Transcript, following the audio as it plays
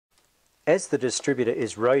As the distributor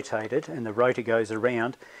is rotated and the rotor goes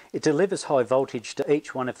around, it delivers high voltage to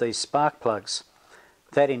each one of these spark plugs.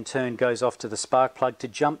 That in turn goes off to the spark plug to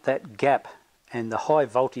jump that gap, and the high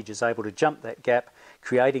voltage is able to jump that gap,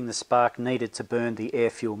 creating the spark needed to burn the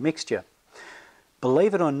air-fuel mixture.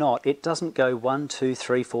 Believe it or not, it doesn't go 1, 2,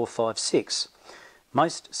 3, 4, 5, 6.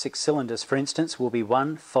 Most 6 cylinders, for instance, will be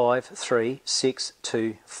 1, 5, 3, 6,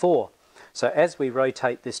 2, 4. So as we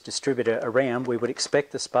rotate this distributor around, we would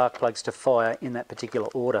expect the spark plugs to fire in that particular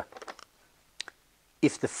order.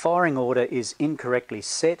 If the firing order is incorrectly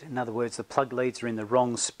set, in other words the plug leads are in the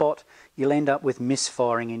wrong spot, you'll end up with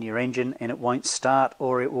misfiring in your engine and it won't start,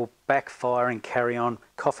 or it will backfire and carry on,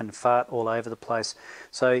 cough and fart all over the place.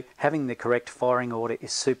 So having the correct firing order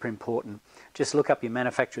is super important. Just look up your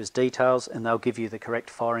manufacturer's details and they'll give you the correct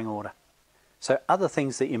firing order. So other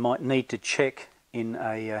things that you might need to check in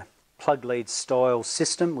a plug lead style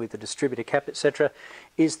system with the distributor cap, etc.,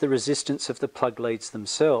 is the resistance of the plug leads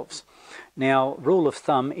themselves. Now, rule of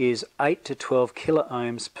thumb is 8 to 12 kilo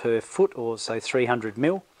ohms per foot, or say 300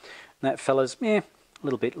 mil. And that fella's a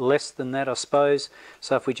little bit less than that, I suppose.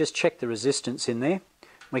 So if we just check the resistance in there,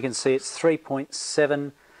 we can see it's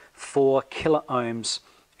 3.74 kilo ohms,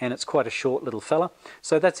 and it's quite a short little fella.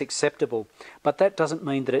 So that's acceptable, but that doesn't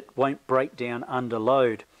mean that it won't break down under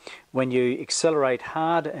load. When you accelerate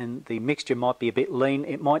hard and the mixture might be a bit lean,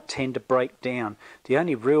 it might tend to break down. The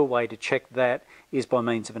only real way to check that is by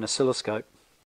means of an oscilloscope.